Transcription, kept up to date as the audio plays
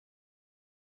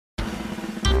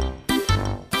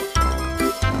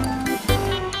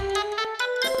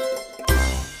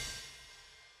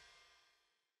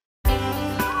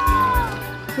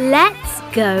Let's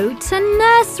go to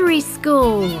nursery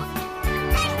school.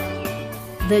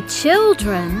 The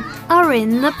children are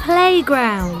in the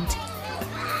playground.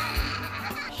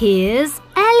 Here's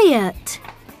Elliot.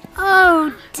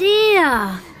 Oh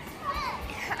dear!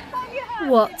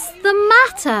 What's the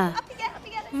matter?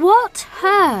 What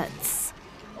hurts?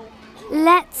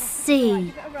 Let's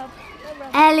see.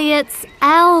 Elliot's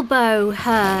elbow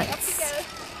hurts.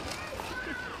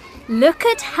 Look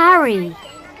at Harry.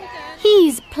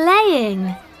 He's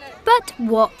playing, but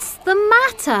what's the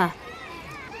matter?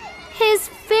 His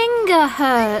finger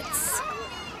hurts.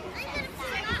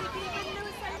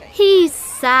 He's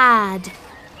sad.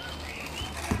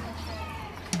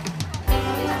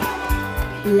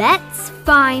 Let's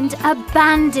find a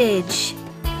bandage.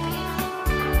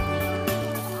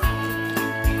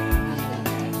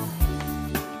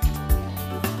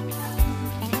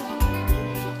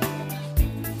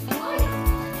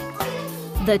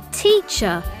 The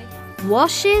teacher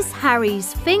washes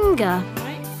Harry's finger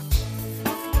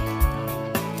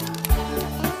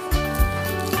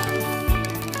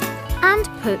and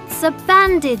puts a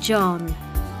bandage on.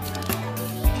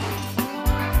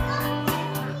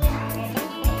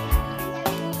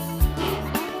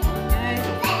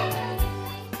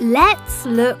 Let's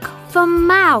look for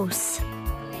Mouse.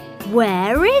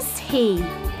 Where is he?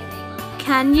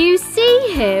 Can you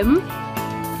see him?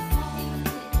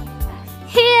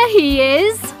 Here he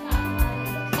is.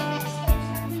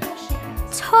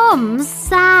 Tom's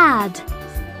sad.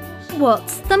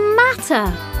 What's the matter?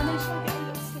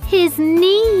 His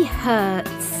knee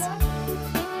hurts.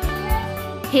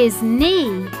 His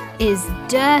knee is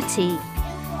dirty.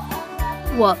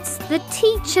 What's the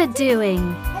teacher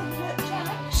doing?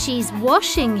 She's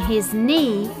washing his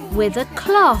knee with a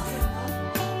cloth.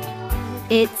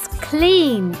 It's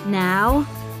clean now.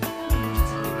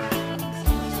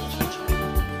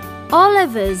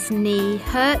 Oliver's knee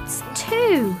hurts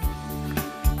too.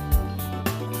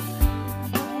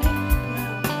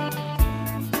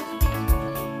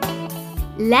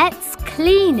 Let's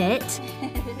clean it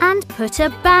and put a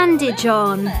bandage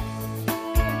on.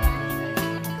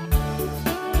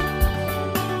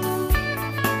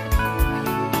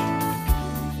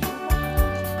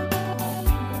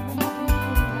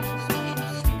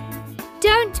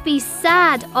 Don't be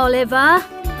sad, Oliver.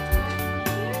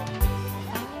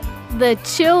 The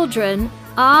children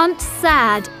aren't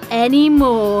sad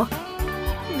anymore.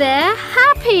 They're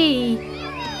happy.